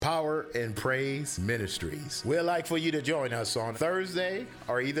Power and Praise Ministries. We'd like for you to join us on Thursday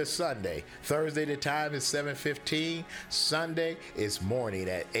or either Sunday. Thursday, the time is 7:15. Sunday is morning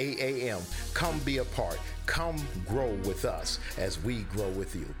at 8 a.m. Come be a part. Come grow with us as we grow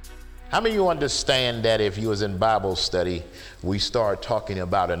with you. How many of you understand that if you was in Bible study, we start talking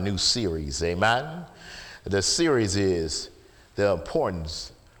about a new series, amen? The series is the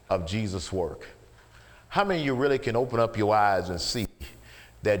importance of Jesus' work. How many of you really can open up your eyes and see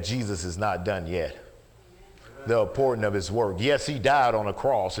that Jesus is not done yet? The importance of his work. Yes, he died on a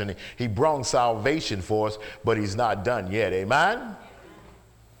cross and he brought salvation for us, but he's not done yet, amen?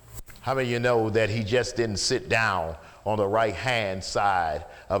 How many of you know that he just didn't sit down on the right hand side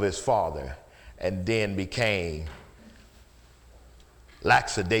of his Father and then became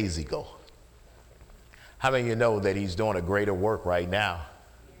lackadaisical? How many of you know that he's doing a greater work right now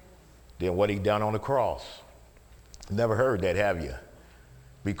than what he done on the cross? Never heard that, have you?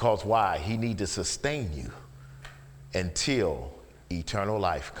 Because why? He need to sustain you until eternal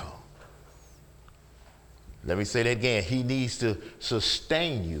life comes. Let me say that again. He needs to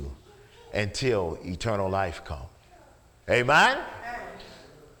sustain you until eternal life comes. Amen?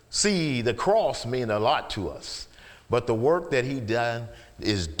 See, the cross means a lot to us, but the work that he done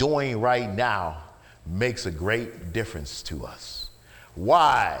is doing right now makes a great difference to us.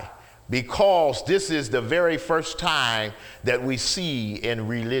 Why? Because this is the very first time that we see in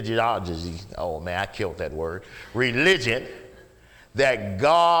religiosity, oh man, I killed that word, religion, that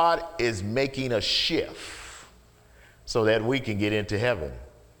God is making a shift so that we can get into heaven.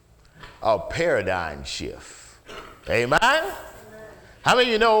 A paradigm shift. Amen? How many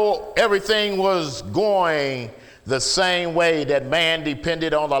of you know everything was going the same way, that man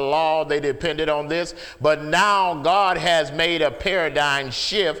depended on the law, they depended on this, but now God has made a paradigm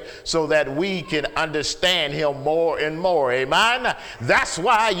shift so that we can understand him more and more. Amen? That's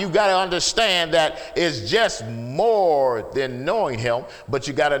why you got to understand that it's just more than knowing him, but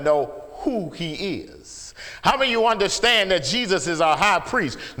you got to know who he is. How many of you understand that Jesus is our high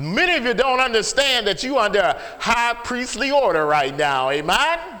priest? Many of you don't understand that you under a high priestly order right now.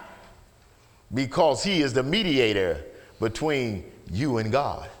 Amen? Because he is the mediator between you and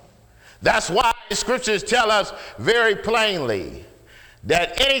God. That's why the scriptures tell us very plainly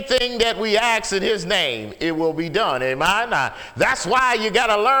that anything that we ask in his name, it will be done. Amen? Now, that's why you got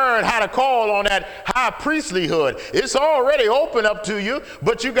to learn how to call on that high priestlyhood. It's already open up to you,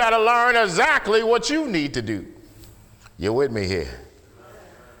 but you got to learn exactly what you need to do. You with me here?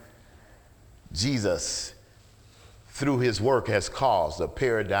 Jesus, through his work, has caused a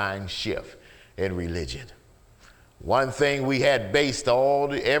paradigm shift in religion. One thing we had based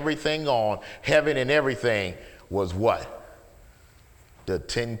everything on, heaven and everything, was what? The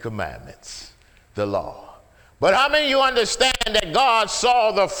 10 Commandments, the law. But how many of you understand that God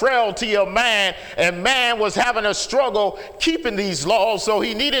saw the frailty of man, and man was having a struggle keeping these laws, so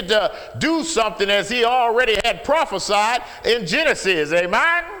he needed to do something as he already had prophesied in Genesis?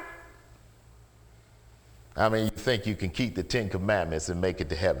 Amen? How many of you think you can keep the 10 Commandments and make it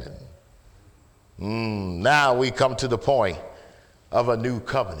to heaven? Now we come to the point of a new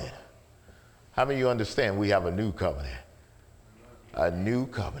covenant. How many of you understand we have a new covenant? A new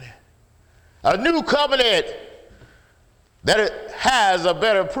covenant. A new covenant that it has a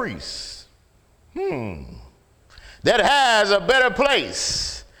better priest. That has a better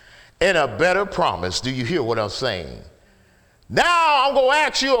place and a better promise. Do you hear what I'm saying? Now I'm going to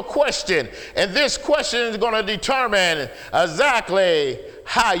ask you a question, and this question is going to determine exactly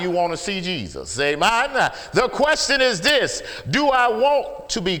how you want to see Jesus. Amen? The question is this: do I want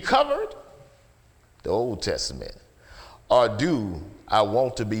to be covered? The Old Testament. Or do I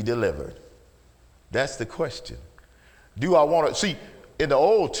want to be delivered? That's the question. Do I want to? See, in the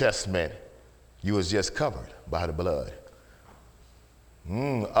Old Testament, you was just covered by the blood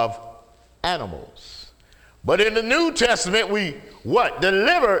of animals. But in the New Testament, we what?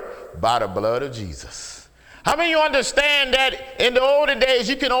 Delivered by the blood of Jesus. How many of you understand that in the olden days,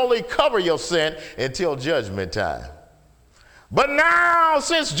 you can only cover your sin until judgment time? But now,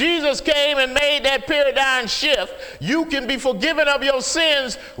 since Jesus came and made that paradigm shift, you can be forgiven of your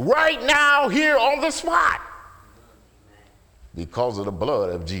sins right now here on the spot. Because of the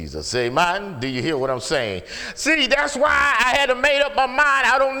blood of Jesus. Amen? Do you hear what I'm saying? See, that's why I had to make up my mind.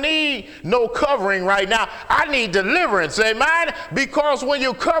 I don't need no covering right now. I need deliverance. Amen? Because when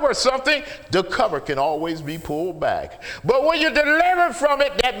you cover something, the cover can always be pulled back. But when you're delivered from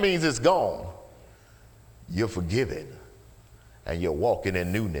it, that means it's gone. You're forgiven. And you're walking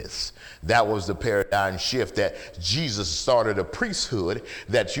in newness. That was the paradigm shift that Jesus started a priesthood,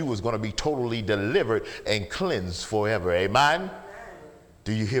 that you was going to be totally delivered and cleansed forever. Amen?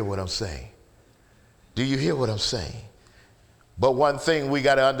 Do you hear what I'm saying? Do you hear what I'm saying? But one thing we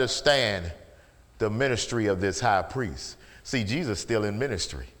got to understand, the ministry of this high priest. See, Jesus still in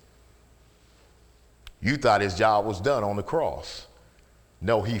ministry. You thought his job was done on the cross.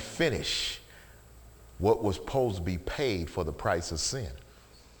 No, he finished what was supposed to be paid for the price of sin.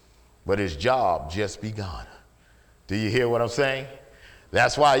 But his job just begun. Do you hear what I'm saying?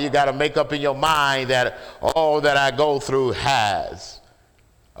 That's why you got to make up in your mind that all that I go through has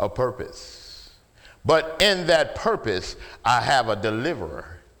a purpose. But in that purpose, I have a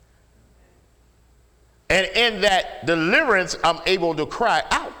deliverer. And in that deliverance, I'm able to cry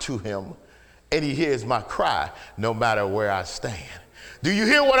out to him, and he hears my cry no matter where I stand. Do you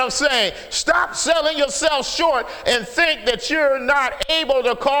hear what I'm saying? Stop selling yourself short and think that you're not able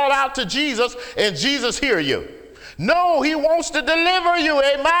to call out to Jesus and Jesus hear you. No, he wants to deliver you,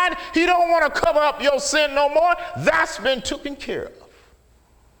 amen? He don't want to cover up your sin no more. That's been taken care of.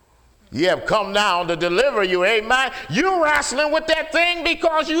 You have come down to deliver you, amen? You're wrestling with that thing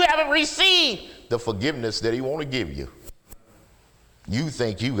because you haven't received the forgiveness that he want to give you. You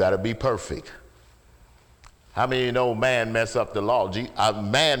think you got to be perfect. How many of you know man messed up the law?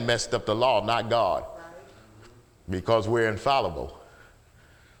 Man messed up the law, not God. Because we're infallible.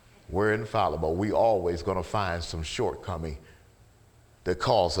 We're infallible. We always going to find some shortcoming that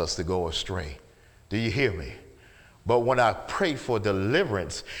cause us to go astray. Do you hear me? But when I pray for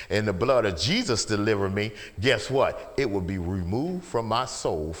deliverance and the blood of Jesus deliver me, guess what? It will be removed from my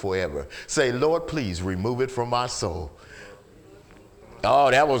soul forever. Say, Lord, please remove it from my soul.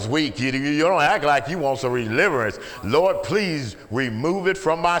 Oh, that was weak. You don't act like you want some deliverance. Lord, please remove it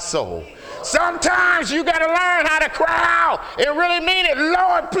from my soul. Sometimes you got to learn how to cry out and really mean it.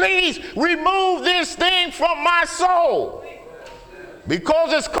 Lord, please remove this thing from my soul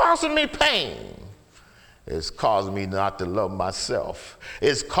because it's causing me pain. It's causing me not to love myself.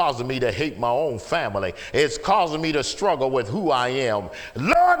 It's causing me to hate my own family. It's causing me to struggle with who I am.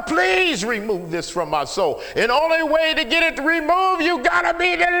 Lord, please remove this from my soul. And the only way to get it removed, you got to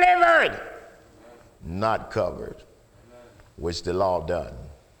be delivered. Not covered, which the law done.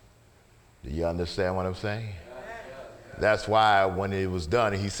 Do you understand what I'm saying? That's why when it was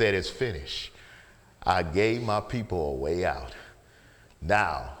done, he said, it's finished. I gave my people a way out.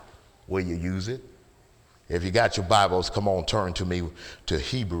 Now, will you use it? If you got your Bibles, come on, turn to me to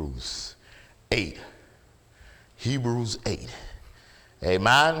Hebrews 8. Hebrews 8.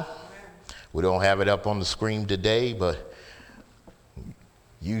 Amen? We don't have it up on the screen today, but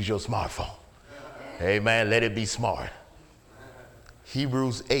use your smartphone. Amen. Let it be smart.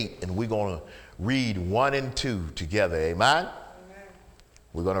 Hebrews 8, and we're going to read 1 and 2 together. Amen?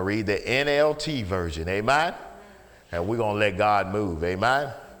 We're going to read the NLT version. Amen? And we're going to let God move.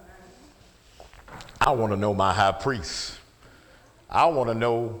 Amen? I want to know my high priest. I want to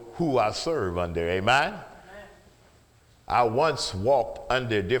know who I serve under. Amen? I once walked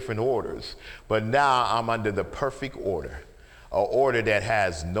under different orders, but now I'm under the perfect order, an order that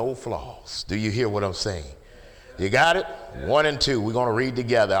has no flaws. Do you hear what I'm saying? You got it? 1 and 2. We're going to read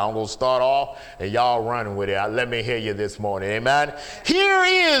together. I'm going to start off, and y'all running with it. Let me hear you this morning. Amen? Here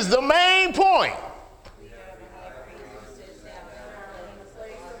is the main point.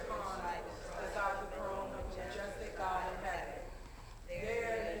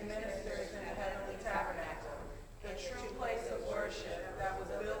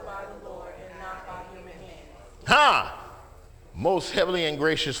 Most heavenly and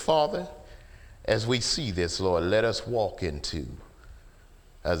gracious Father, as we see this, Lord, let us walk into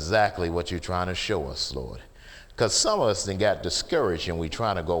exactly what you're trying to show us, Lord. Because some of us then got discouraged and we're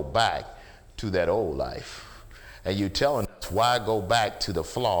trying to go back to that old life. And you're telling us why go back to the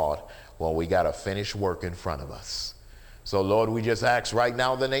flawed when we got a finished work in front of us. So, Lord, we just ask right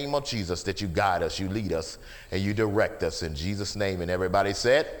now in the name of Jesus that you guide us, you lead us, and you direct us in Jesus' name. And everybody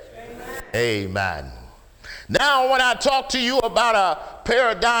said, amen. Amen. Now, when I talk to you about a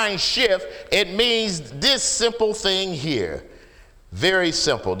paradigm shift, it means this simple thing here. Very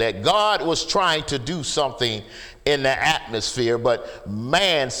simple, that God was trying to do something in the atmosphere, but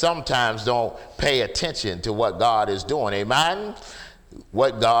man sometimes don't pay attention to what God is doing. Amen?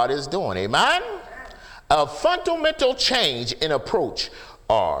 What God is doing. Amen? A fundamental change in approach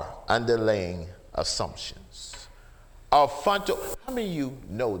or underlying assumptions. How many of you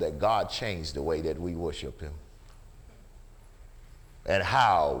know that God changed the way that we worship him? And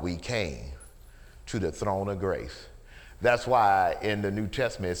how we came to the throne of grace. That's why in the New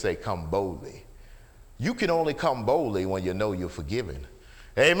Testament it say come boldly. You can only come boldly when you know you're forgiven.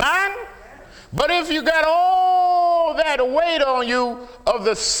 Amen? But if you got all all that weight on you of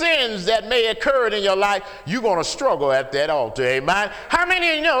the sins that may occur in your life, you're going to struggle at that altar, amen? How many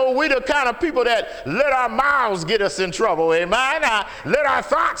of you know we're the kind of people that let our mouths get us in trouble, amen? Let our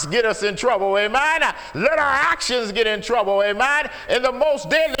thoughts get us in trouble, amen? Let our actions get in trouble, amen? And the most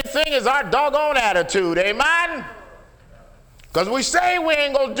deadly thing is our doggone attitude, amen? Because we say we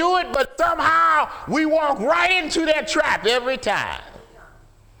ain't going to do it, but somehow we walk right into that trap every time.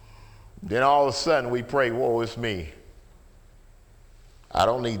 Then all of a sudden we pray, woe is me. I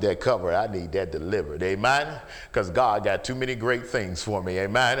don't need that covered. I need that delivered. Amen? Because God got too many great things for me.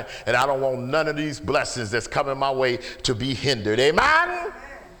 Amen? And I don't want none of these blessings that's coming my way to be hindered. Amen?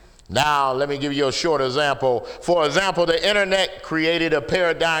 Now, let me give you a short example. For example, the internet created a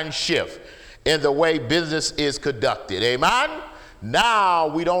paradigm shift in the way business is conducted. Amen? Now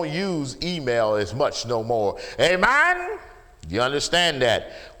we don't use email as much no more. Amen? You understand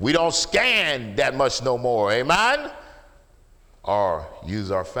that? We don't scan that much no more. Amen? Or use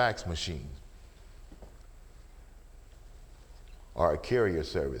our fax machine or a carrier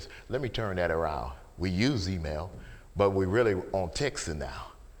service. Let me turn that around. We use email, but we really on texting now.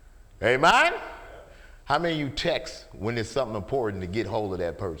 Amen? How many of you text when there's something important to get hold of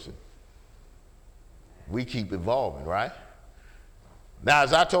that person? We keep evolving, right? Now,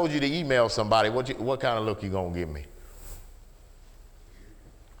 as I told you to email somebody, what kind of look you gonna give me?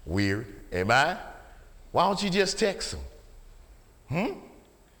 Weird. Amen? Why don't you just text them?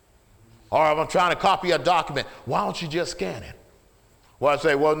 Or if I'm trying to copy a document, why don't you just scan it? Well, I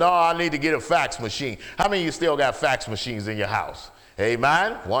say, well, no, I need to get a fax machine. How many of you still got fax machines in your house?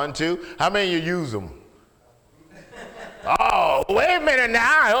 Amen? 1, 2. How many of you use them? Oh, wait a minute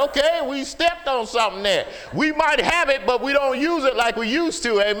now. Okay, we stepped on something there. We might have it, but we don't use it like we used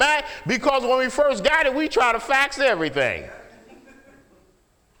to, amen? Because when we first got it, we try to fax everything.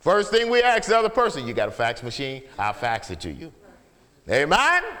 First thing we ask the other person, you got a fax machine? I'll fax it to you.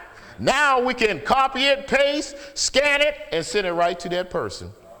 Amen? Now we can copy it, paste, scan it, and send it right to that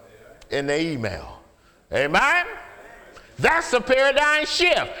person in the email. Amen? That's the paradigm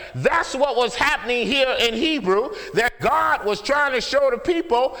shift. That's what was happening here in Hebrew, that God was trying to show the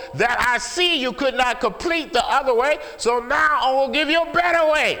people that I see you could not complete the other way, so now I will give you a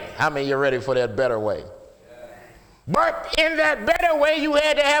better way. How many of you are ready for that better way? Yeah. But in that better way, you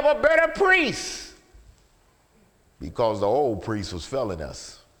had to have a better priest, because the old priest was failing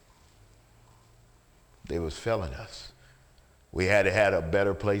us. They was failing us. We had to have a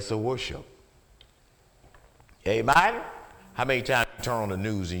better place of worship. Amen? How many times you turn on the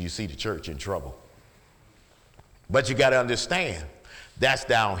news and you see the church in trouble? But you got to understand, that's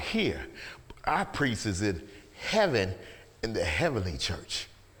down here. Our priest is in heaven, in the heavenly church.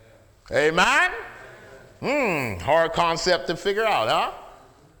 Amen? Hard concept to figure out, huh?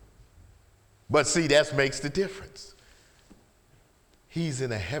 But see, that makes the difference. He's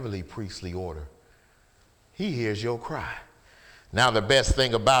in a heavenly priestly order. He hears your cry. Now, the best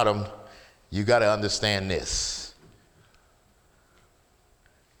thing about him, you got to understand this.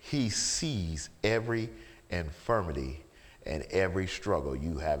 He sees every infirmity and every struggle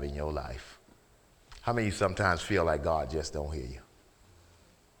you have in your life. How many of you sometimes feel like God just don't hear you?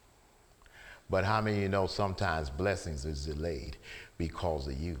 But how many of you know sometimes blessings is delayed because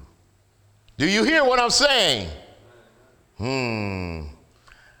of you? Do you hear what I'm saying? I'm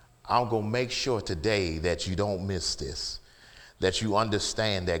going to make sure today that you don't miss this, that you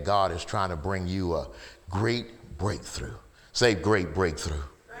understand that God is trying to bring you a great breakthrough. Say great breakthrough.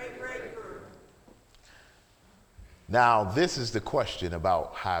 Now, this is the question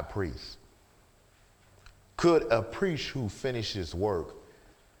about high priests. Could a priest who finished his work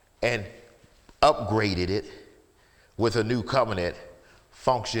and upgraded it with a new covenant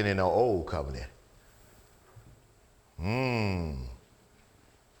function in an old covenant?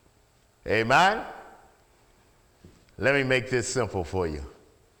 Amen? Let me make this simple for you.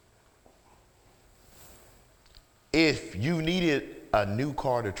 If you needed a new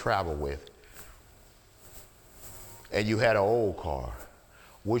car to travel with, and you had an old car,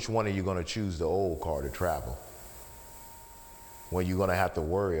 which one are you going to choose the old car to travel? When you're going to have to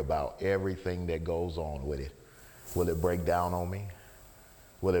worry about everything that goes on with it. Will it break down on me?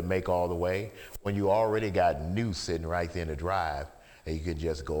 Will it make all the way? When you already got new sitting right there in the drive, and you can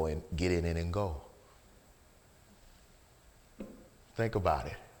just go and get in it and go. Think about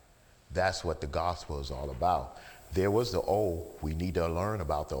it. That's what the gospel is all about. There was the old. We need to learn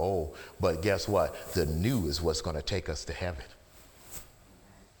about the old. But guess what? The new is what's going to take us to heaven.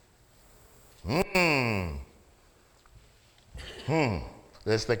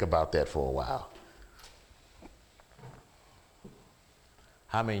 Let's think about that for a while.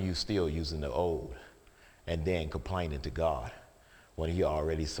 How many of you still using the old and then complaining to God when he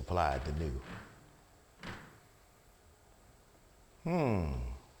already supplied the new.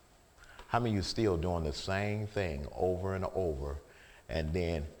 How many of you still doing the same thing over and over and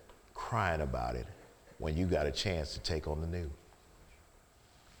then crying about it when you got a chance to take on the new?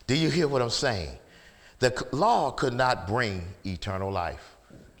 Do you hear what I'm saying? The law could not bring eternal life.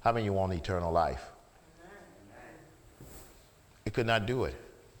 How many of you want eternal life? It could not do it.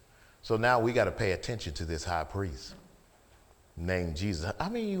 So now we got to pay attention to this high priest named Jesus. How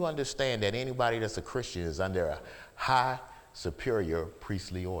many of you understand that anybody that's a Christian is under a high superior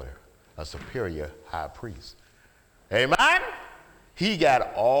priestly order, a superior high priest? Amen? He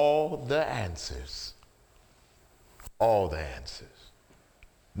got all the answers. All the answers.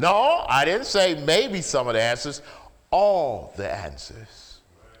 No, I didn't say maybe some of the answers. All the answers.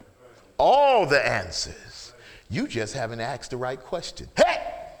 All the answers. You just haven't asked the right question. Hey!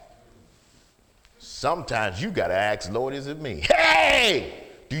 Sometimes you got to ask, Lord, is it me? Hey!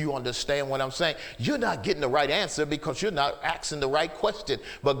 Do you understand what I'm saying? You're not getting the right answer because you're not asking the right question.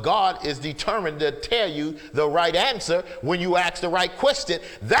 But God is determined to tell you the right answer when you ask the right question.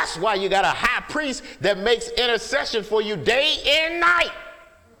 That's why you got a high priest that makes intercession for you day and night.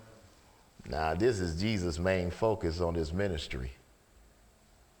 Now, this is Jesus' main focus on this ministry.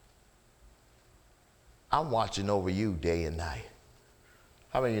 I'm watching over you day and night.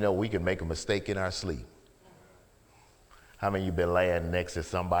 How many of you know we can make a mistake in our sleep? How many of you been laying next to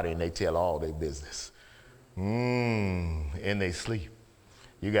somebody and they tell all their business? In their sleep.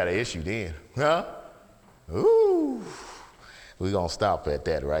 You got an issue then. Huh? Ooh. We're going to stop at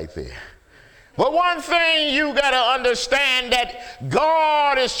that right there. But one thing you got to understand, that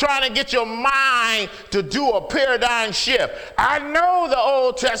God is trying to get your mind to do a paradigm shift. I know the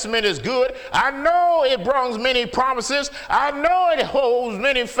Old Testament is good. I know it brings many promises. I know it holds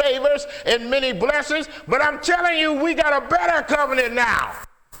many favors and many blessings. But I'm telling you, we got a better covenant now.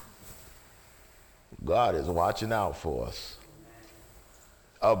 God is watching out for us.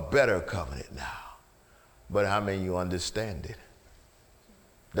 A better covenant now. But how many of you understand it?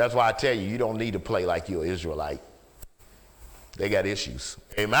 That's why I tell you, you don't need to play like you're an Israelite. They got issues.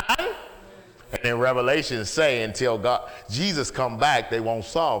 Amen? And in Revelation say until Jesus come back, they won't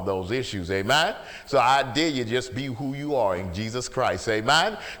solve those issues. Amen? So I dare you just be who you are in Jesus Christ.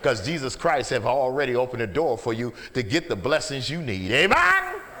 Amen? Because Jesus Christ have already opened the door for you to get the blessings you need.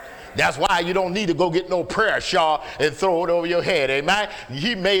 Amen? That's why you don't need to go get no prayer shawl and throw it over your head. Amen.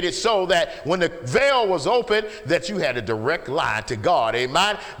 He made it so that when the veil was open, that you had a direct line to God.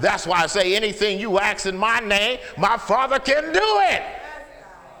 Amen. That's why I say anything you ask in my name, my Father can do it.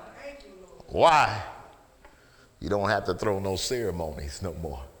 Why? You don't have to throw no ceremonies no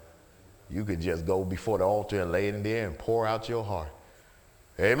more. You can just go before the altar and lay it in there and pour out your heart.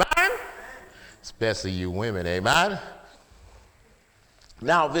 Amen. Especially you women. Amen.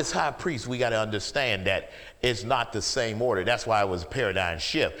 Now, this high priest, we got to understand that it's not the same order. That's why it was a paradigm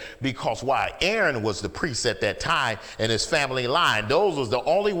shift. Because why? Aaron was the priest at that time in his family line. Those was the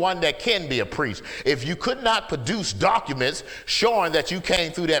only one that can be a priest. If you could not produce documents showing that you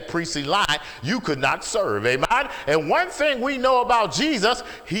came through that priestly line, you could not serve. Amen? And one thing we know about Jesus,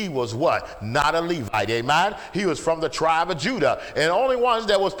 he was what? Not a Levite. Amen? He was from the tribe of Judah. And the only ones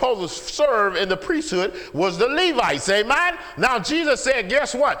that was supposed to serve in the priesthood was the Levites. Amen? Now, Jesus said,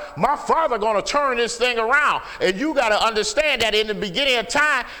 guess what? My Father going to turn this thing around. And you got to understand that in the beginning of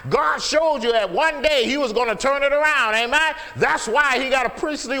time, God showed you that one day he was going to turn it around. Amen? That's why he got a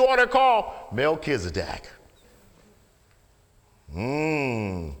priestly order called Melchizedek.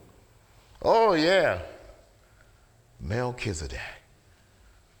 Oh, yeah. Melchizedek.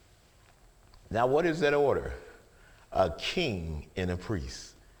 Now, what is that order? A king and a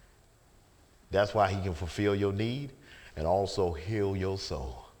priest. That's why he can fulfill your need and also heal your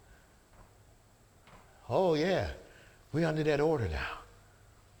soul. Oh, yeah, we're under that order now.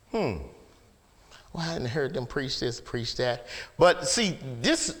 Well, I hadn't heard them preach this, preach that. But see,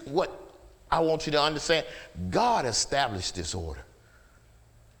 this is what I want you to understand. God established this order.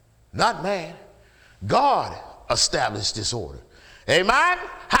 Not man. God established this order. Amen?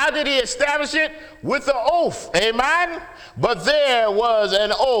 How did he establish it? With an oath. Amen? But there was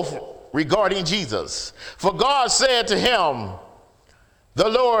an oath regarding Jesus. For God said to him, the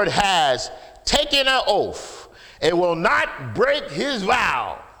Lord has taken an oath and will not break his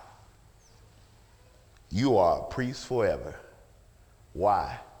vow. You are a priest forever.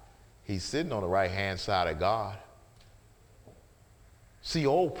 Why? He's sitting on the right hand side of God. See,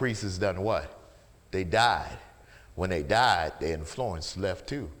 old priests has done what? They died. When they died, their influence left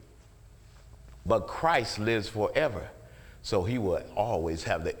too. But Christ lives forever, so he will always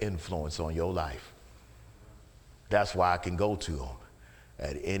have the influence on your life. That's why I can go to him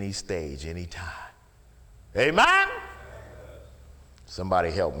at any stage, any time. Amen? Somebody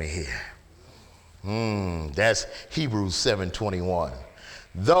help me here. That's Hebrews 7:21.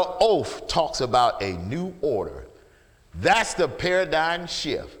 The oath talks about a new order. That's the paradigm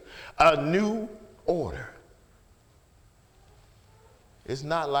shift. A new order. It's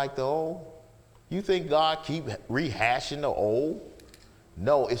not like the old. You think God keep rehashing the old?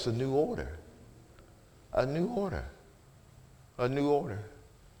 No, it's a new order. A new order. A new order.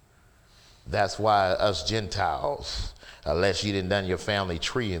 That's why us Gentiles, unless you didn't done your family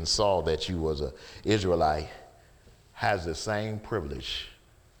tree and saw that you was an Israelite, has the same privilege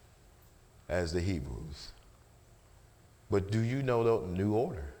as the Hebrews. But do you know the new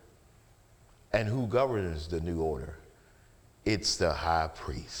order? And who governs the new order? It's the high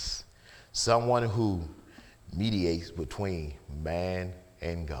priest, someone who mediates between man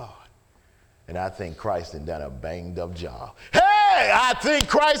and God. And I think Christ has done a banged up job. Hey, I think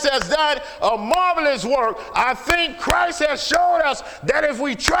Christ has done a marvelous work. I think Christ has showed us that if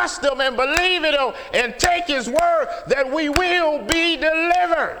we trust him and believe in him and take his word, that we will be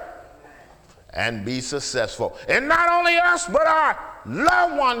delivered and be successful. And not only us, but our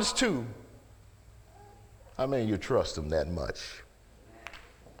loved ones too. I mean, you trust him that much,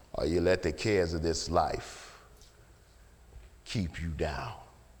 or you let the cares of this life keep you down.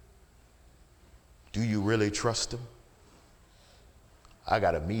 Do you really trust him? I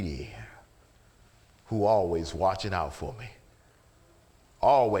got a mediator who always watching out for me.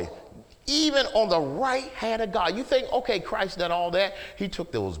 Always. Even on the right hand of God. You think, okay, Christ done all that. He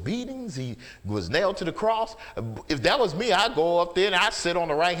took those beatings. He was nailed to the cross. If that was me, I'd go up there and I'd sit on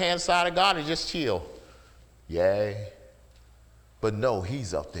the right hand side of God and just chill. Yay. But no,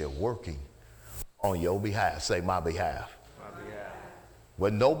 he's up there working on your behalf. Say my behalf. My behalf.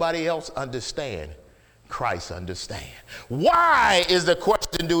 When nobody else understand, Christ understand. Why is the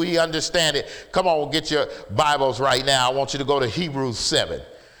question, do he understand it? Come on, get your Bibles right now. I want you to go to Hebrews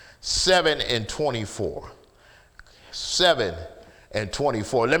 7:24.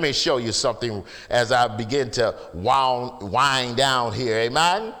 7:24. Let me show you something as I begin to wind down here.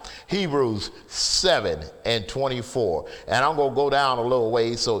 Amen. Hebrews 7:24. And I'm going to go down a little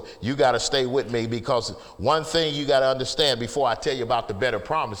way, so you got to stay with me, because one thing you got to understand before I tell you about the better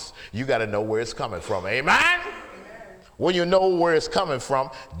promise, you got to know where it's coming from. Amen. When you know where it's coming from,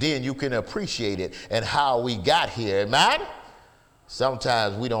 then you can appreciate it and how we got here. Amen.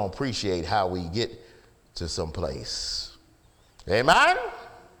 Sometimes we don't appreciate how we get to some place. Amen?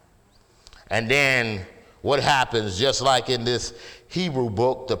 And then what happens, just like in this Hebrew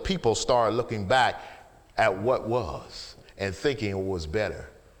book, the people start looking back at what was and thinking it was better.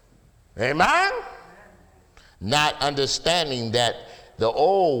 Amen? Not understanding that the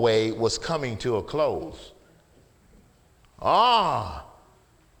old way was coming to a close. The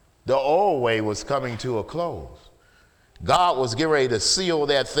old way was coming to a close. God was getting ready to seal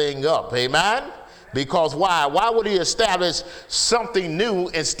that thing up. Amen? Because why? Why would he establish something new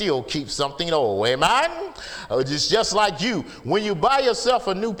and still keep something old? Amen? It's just like you. When you buy yourself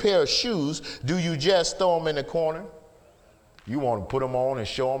a new pair of shoes, do you just throw them in the corner? You want to put them on and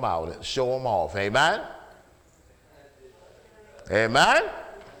show them out, show them off. Amen? Amen?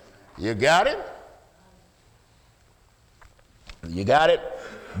 You got it? You got it?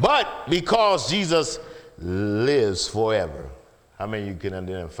 But because Jesus lives forever. How many of you can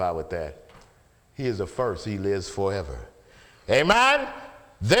identify with that? He is the first. He lives forever. Amen?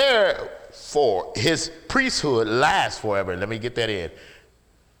 Therefore, his priesthood lasts forever. Let me get that in.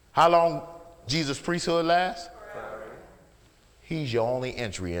 How long Jesus' priesthood lasts? Forever. He's your only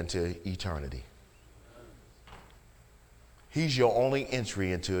entry into eternity. He's your only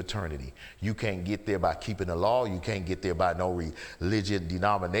entry into eternity. You can't get there by keeping the law. You can't get there by no religion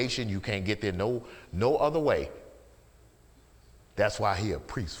denomination. You can't get there no other way. That's why he's a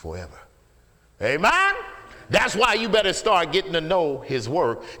priest forever. Amen? That's why you better start getting to know his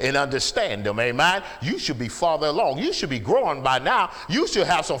work and understand him. Amen? You should be farther along. You should be growing by now. You should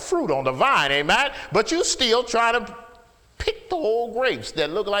have some fruit on the vine. Amen? But you still trying to pick the old grapes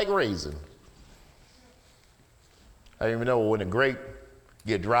that look like raisin. I don't even know when a grape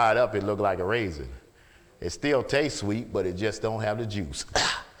get dried up, it look like a raisin. It still tastes sweet, but it just don't have the juice.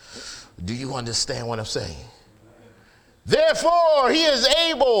 Do you understand what I'm saying? Therefore, he is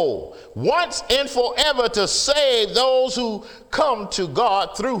able once and forever to save those who come to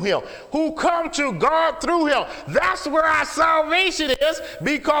God through him. Who come to God through him. That's where our salvation is.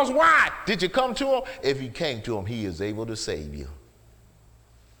 Because why? Did you come to him? If you came to him, he is able to save you.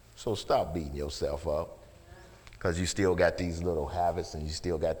 So stop beating yourself up. because you still got these little habits and you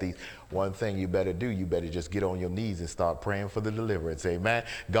still got these. One thing you better do, you better just get on your knees and start praying for the deliverance. Amen.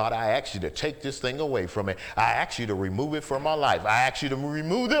 God, I ask you to take this thing away from me. I ask you to remove it from my life. I ask you to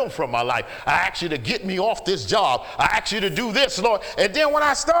remove them from my life. I ask you to get me off this job. I ask you to do this, Lord. And then when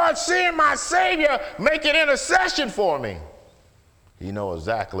I start seeing my Savior making intercession for me, you know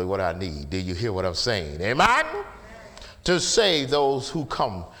exactly what I need. Do you hear what I'm saying? Amen? To save those who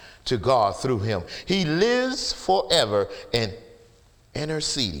come to God through him. He lives forever in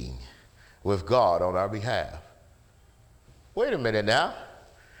interceding with God on our behalf. Wait a minute now.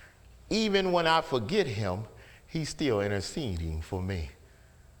 Even when I forget him, he's still interceding for me.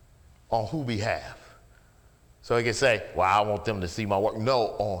 On whose behalf? So he can say, well, I want them to see my work.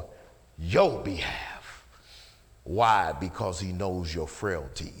 No, on your behalf. Why? Because he knows your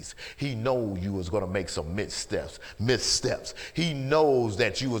frailties. He knows you was going to make some missteps. He knows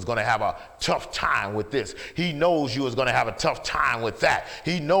that you was going to have a tough time with this. He knows you was going to have a tough time with that.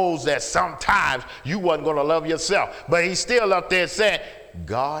 He knows that sometimes you wasn't going to love yourself. But he's still up there saying,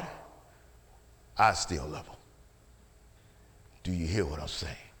 God, I still love him. Do you hear what I'm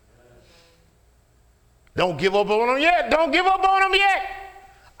saying? Don't give up on them yet. Don't give up on them yet.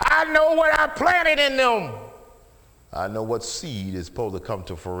 I know what I planted in them. I know what seed is supposed to come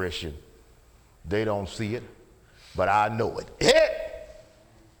to fruition. They don't see it, but I know it.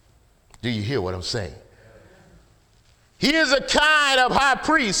 Do you hear what I'm saying? He is a kind of high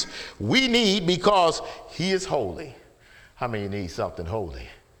priest we need because he is holy. How many need something holy?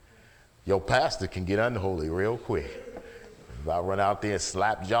 Your pastor can get unholy real quick. If I run out there and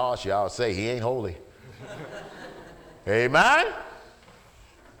slap Josh, y'all say he ain't holy. Amen?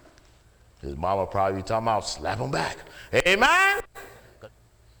 His mama probably be talking about slap him back. Amen?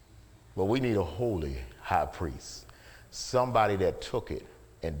 But we need a holy high priest. Somebody that took it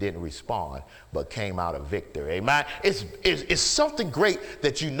and didn't respond, but came out a victor. Amen? It's something great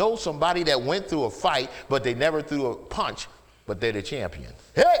that you know somebody that went through a fight, but they never threw a punch, but they're the champion.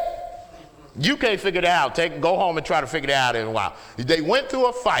 Hey! You can't figure it out. Go home and try to figure it out in a while. They went through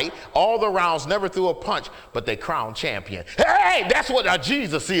a fight, all the rounds, never threw a punch, but they crowned champion. Hey, that's what our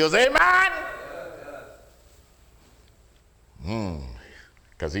Jesus is. Amen?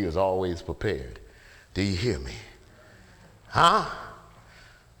 Because he was always prepared. Do you hear me? Huh?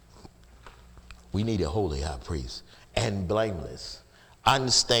 We need a holy high priest and blameless,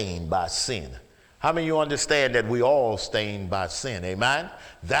 unstained by sin. How many of you understand that we all stained by sin? Amen?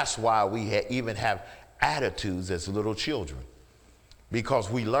 That's why we even have attitudes as little children, because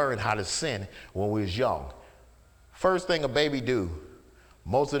we learned how to sin when we was young. First thing a baby do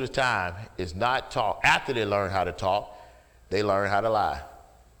most of the time is not talk. After they learn how to talk, they learn how to lie.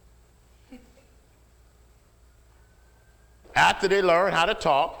 After they learn how to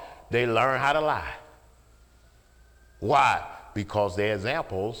talk, they learn how to lie. Why? Because they're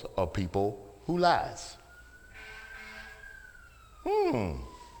examples of people who lies.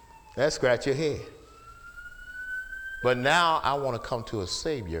 That scratch your head. But now I want to come to a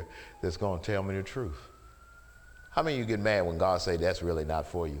Savior that's going to tell me the truth. How many of you get mad when God say that's really not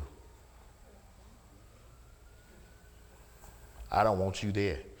for you? I don't want you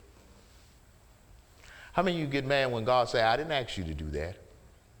there. How many of you get mad when God say I didn't ask you to do that?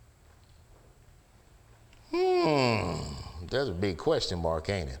 That's a big question mark,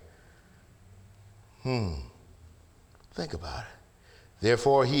 ain't it? Think about it.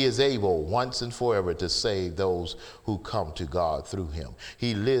 Therefore, he is able once and forever to save those who come to God through him.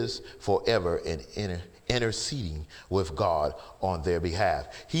 He lives forever in interceding with God on their behalf.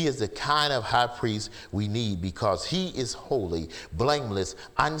 He is the kind of high priest we need because he is holy, blameless,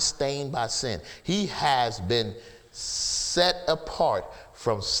 unstained by sin. He has been set apart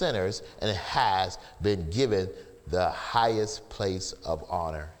from sinners and has been given the highest place of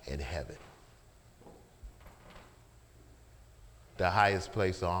honor in heaven. The highest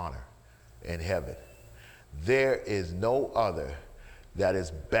place of honor in heaven. There is no other that is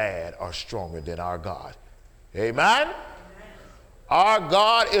bad or stronger than our God. Amen? Our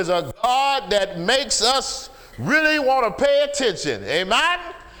God is a God that makes us really want to pay attention. Amen?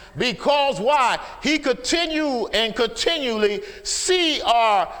 Because why? He continually see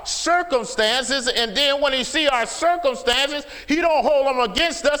our circumstances, and then when he see our circumstances, he don't hold them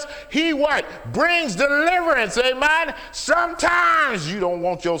against us. He what? Brings deliverance. Amen? Sometimes you don't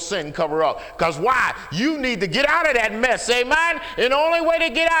want your sin covered up. Because why? You need to get out of that mess. Amen? And the only way to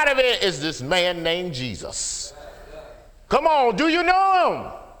get out of it is this man named Jesus. Come on, do you know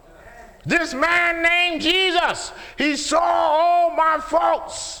him? This man named Jesus, he saw all my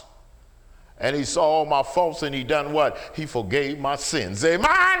faults. And he saw all my faults and he done what? He forgave my sins.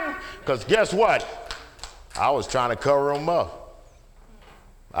 Amen? Because guess what? I was trying to cover him up.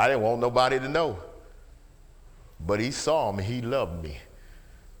 I didn't want nobody to know. But he saw me. He loved me.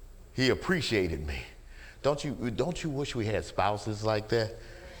 He appreciated me. Don't you wish we had spouses like that?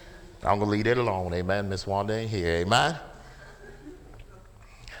 I'm going to leave it alone. Amen. Miss Wanda ain't here. Amen.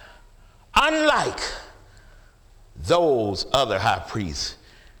 Unlike those other high priests,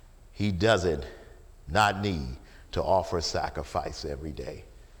 he doesn't not need to offer sacrifice every day.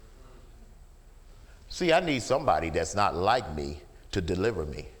 See, I need somebody that's not like me to deliver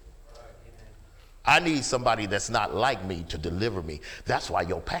me. I need somebody that's not like me to deliver me. That's why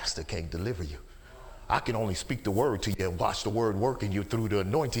your pastor can't deliver you. I can only speak the word to you and watch the word work in you through the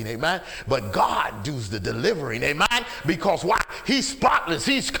anointing, amen? But God does the delivering, amen? Because why? He's spotless,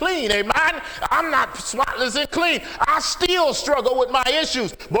 he's clean, amen? I'm not spotless and clean. I still struggle with my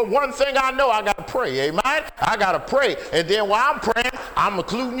issues. But one thing I know, I got to pray, amen? I got to pray. And then while I'm praying, I'm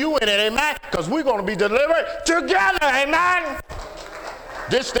including you in it, amen? Because we're going to be delivered together, amen?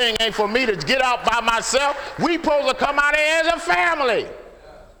 This thing ain't for me to get out by myself. We supposed to come out here as a family.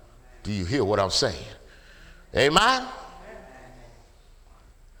 Do you hear what I'm saying? Amen?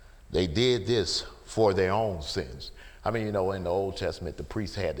 They did this for their own sins. I mean, you know, in the Old Testament, the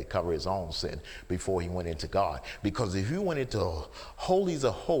priest had to cover his own sin before he went into God. Because if you went into holies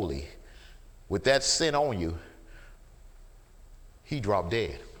of holy with that sin on you, he dropped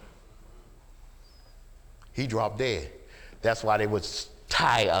dead. He dropped dead. That's why they would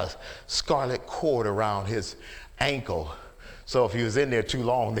tie a scarlet cord around his ankle. So if he was in there too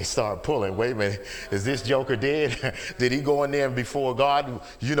long, they started pulling. Wait a minute, is this joker dead? Did he go in there before God,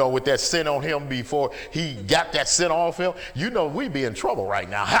 you know, with that sin on him before he got that sin off him? You know, we'd be in trouble right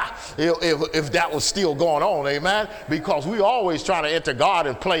now. If that was still going on, amen? Because we always trying to enter God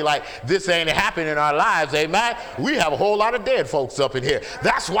and play like this ain't happening in our lives, amen? We have a whole lot of dead folks up in here.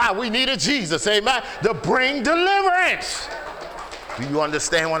 That's why we needed Jesus, amen, to bring deliverance. Do you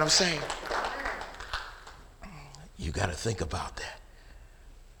understand what I'm saying? You got to think about that.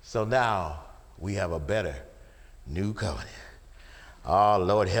 So now we have a better new covenant. Oh,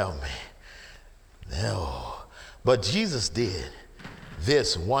 Lord help me. No. But Jesus did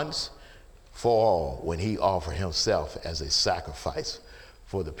this once for all when he offered himself as a sacrifice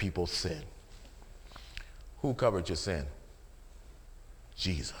for the people's sin. Who covered your sin?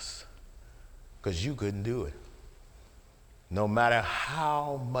 Jesus. Because you couldn't do it. No matter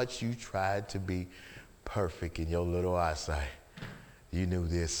how much you tried to be perfect in your little eyesight, you knew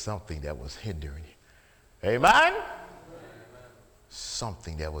there's something that was hindering you. Amen? Amen?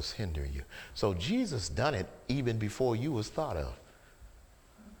 Something that was hindering you. So Jesus done it even before you was thought of.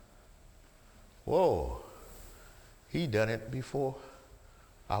 Whoa. He done it before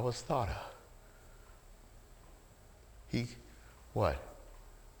I was thought of. He, what?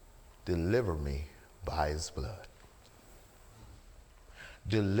 Delivered me by his blood.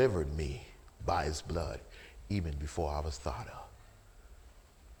 Delivered me by his blood, even before I was thought of.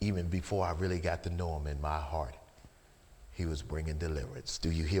 Even before I really got to know him in my heart, he was bringing deliverance.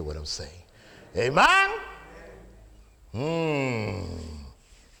 Do you hear what I'm saying? Amen?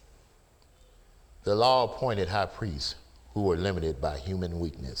 The law appointed high priests who were limited by human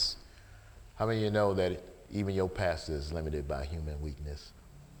weakness. How many of you know that even your pastor is limited by human weakness?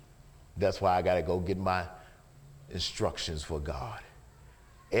 That's why I got to go get my instructions for God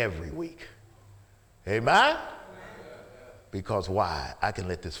every week. Amen? Because why? I can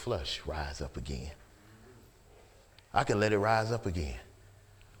let this flesh rise up again. I can let it rise up again.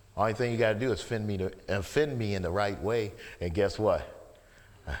 Only thing you got to do is offend me in the right way. And guess what?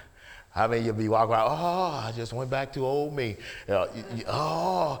 How many of you be walking around, oh, I just went back to old me.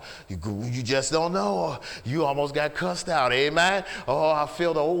 You just don't know. You almost got cussed out. Amen? Oh, I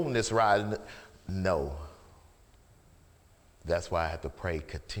feel the oldness rising. No. That's why I have to pray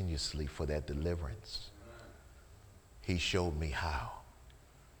continuously for that deliverance. He showed me how,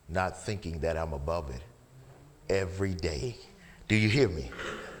 not thinking that I'm above it every day. Do you hear me?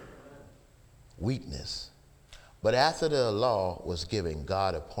 Weakness. But after the law was given,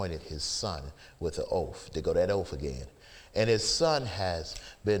 God appointed his son with an oath. There go that oath again. And his son has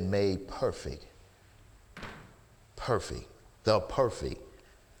been made perfect. Perfect. The perfect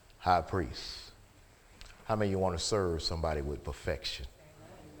high priest. How many of you want to serve somebody with perfection?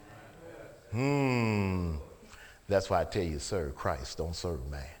 That's why I tell you, serve Christ. Don't serve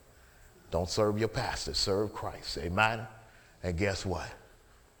man. Don't serve your pastor. Serve Christ. Amen? And guess what?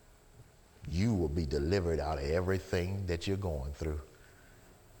 You will be delivered out of everything that you're going through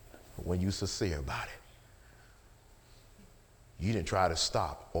when you're sincere about it. You didn't try to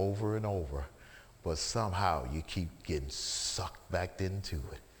stop over and over, but somehow you keep getting sucked back into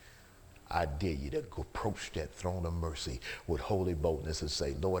it. I dare you to go approach that throne of mercy with holy boldness and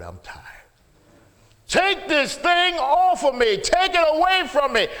say, Lord, I'm tired. Take this thing off of me. Take it away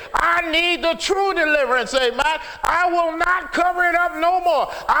from me. I need the true deliverance, amen. I will not cover it up no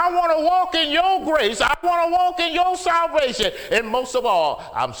more. I want to walk in your grace. I want to walk in your salvation. And most of all,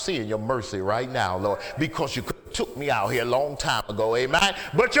 I'm seeing your mercy right now, Lord, because you took me out here a long time ago, amen.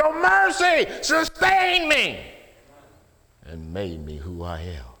 But your mercy sustained me and made me who I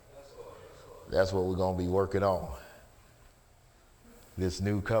am. That's what we're going to be working on. This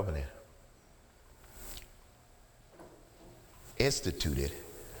new covenant. Instituted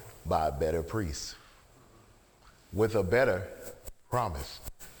by a better priest with a better promise.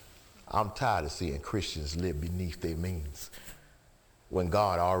 I'm tired of seeing Christians live beneath their means when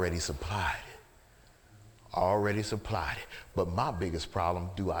God already supplied it. Already supplied it. But my biggest problem,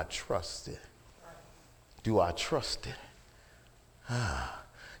 do I trust it? Do I trust it?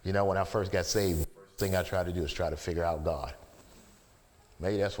 You know, when I first got saved, the first thing I tried to do is try to figure out God.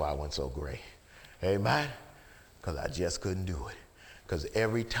 Maybe that's why I went so gray. Amen? Because I just couldn't do it. Because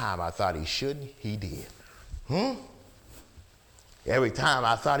every time I thought he shouldn't, he did. Every time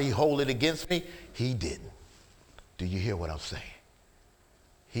I thought he'd hold it against me, he didn't. Do you hear what I'm saying?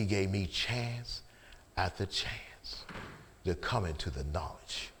 He gave me chance after chance to come into the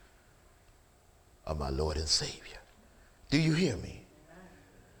knowledge of my Lord and Savior. Do you hear me?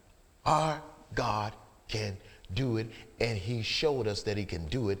 Our God can do it, and he showed us that he can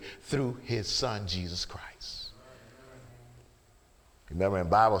do it through his son, Jesus Christ. Remember in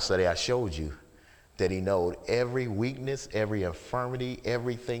Bible study, I showed you that he knowed every weakness, every infirmity,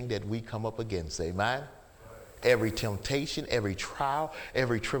 everything that we come up against, amen? Every temptation, every trial,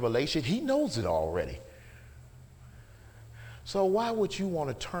 every tribulation, he knows it already. So why would you want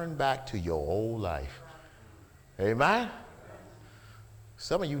to turn back to your old life? Amen?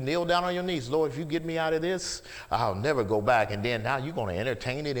 Some of you kneel down on your knees. Lord, if you get me out of this, I'll never go back. And then now you're going to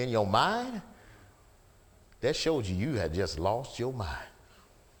entertain it in your mind? That shows you had just lost your mind.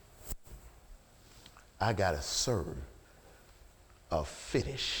 I got to serve a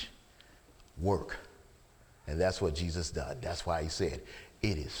finished work. And that's what Jesus done. That's why he said,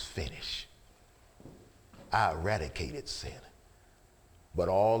 it is finished. I eradicated sin. But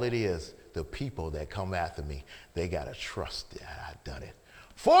all it is, the people that come after me, they got to trust that I done it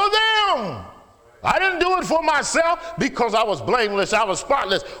for them. I didn't do it for myself because I was blameless, I was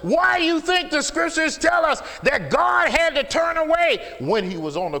spotless. Why do you think the scriptures tell us that God had to turn away when he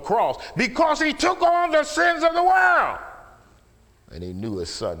was on the cross? Because he took on the sins of the world. And he knew his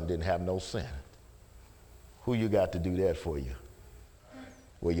son didn't have no sin. Who you got to do that for you?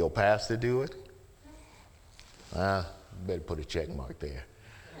 Will your pastor do it? Better put a check mark there.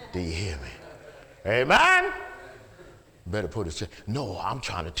 Do you hear me? Amen? Better put a check. No, I'm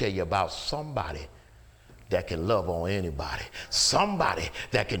trying to tell you about somebody that can love on anybody. Somebody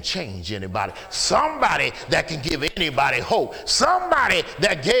that can change anybody. Somebody that can give anybody hope. Somebody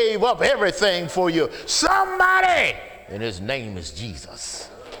that gave up everything for you. Somebody. And his name is Jesus.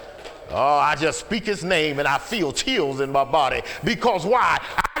 Oh, I just speak his name and I feel chills in my body. Because why?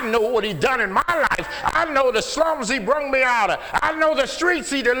 I know what he done in my life. I know the slums he brought me out of. I know the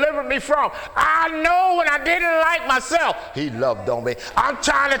streets he delivered me from. I know when I didn't like myself, he loved on me. I'm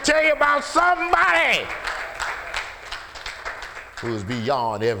trying to tell you about somebody who's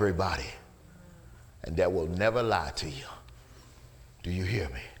beyond everybody and that will never lie to you. Do you hear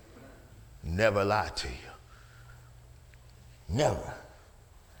me? Never lie to you. Never.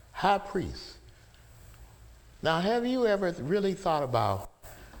 High priest. Now, have you ever really thought about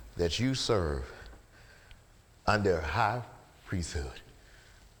that you serve under high priesthood?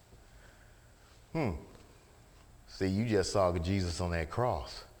 See, you just saw Jesus on that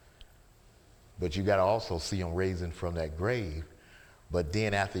cross, but you got to also see him raising from that grave. But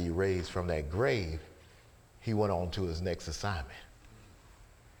then after he raised from that grave, he went on to his next assignment.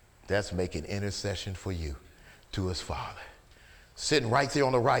 That's making intercession for you to his Father. Sitting right there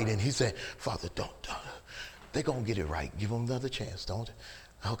on the right, and he said, Father, don't. They're going to get it right. Give them another chance, don't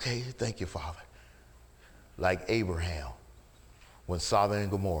they? Okay, thank you, Father. Like Abraham, when Sodom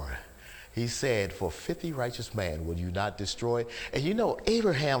and Gomorrah, he said, for 50 righteous men, will you not destroy it? And you know,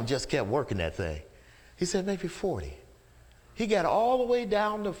 Abraham just kept working that thing. He said, maybe 40. He got all the way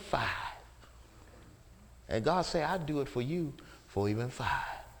down to 5. And God said, I'd do it for you for even 5.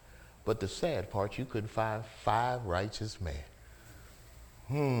 But the sad part, you couldn't find 5 righteous men.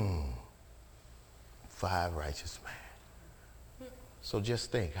 5 righteous men. So just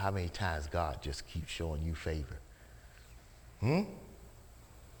think how many times God just keeps showing you favor.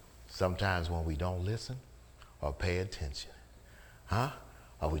 Sometimes when we don't listen or pay attention, or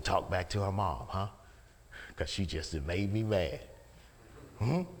we talk back to her mom, huh? Because she just made me mad.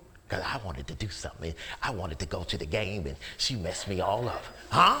 Because I wanted to do something. I wanted to go to the game, and she messed me all up.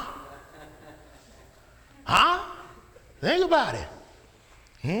 Huh? Huh? Think about it.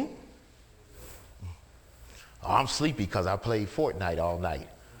 Oh, I'm sleepy because I played Fortnite all night.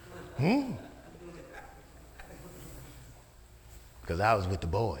 Because I was with the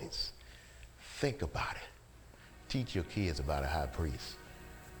boys. Think about it. Teach your kids about a high priest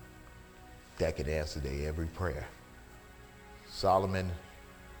that could answer their every prayer. Solomon's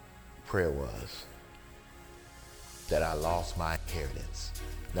prayer was that I lost my inheritance.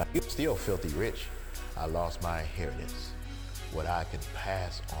 Now, he was still filthy rich. I lost my inheritance, what I can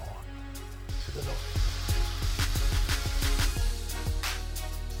pass on to the Lord.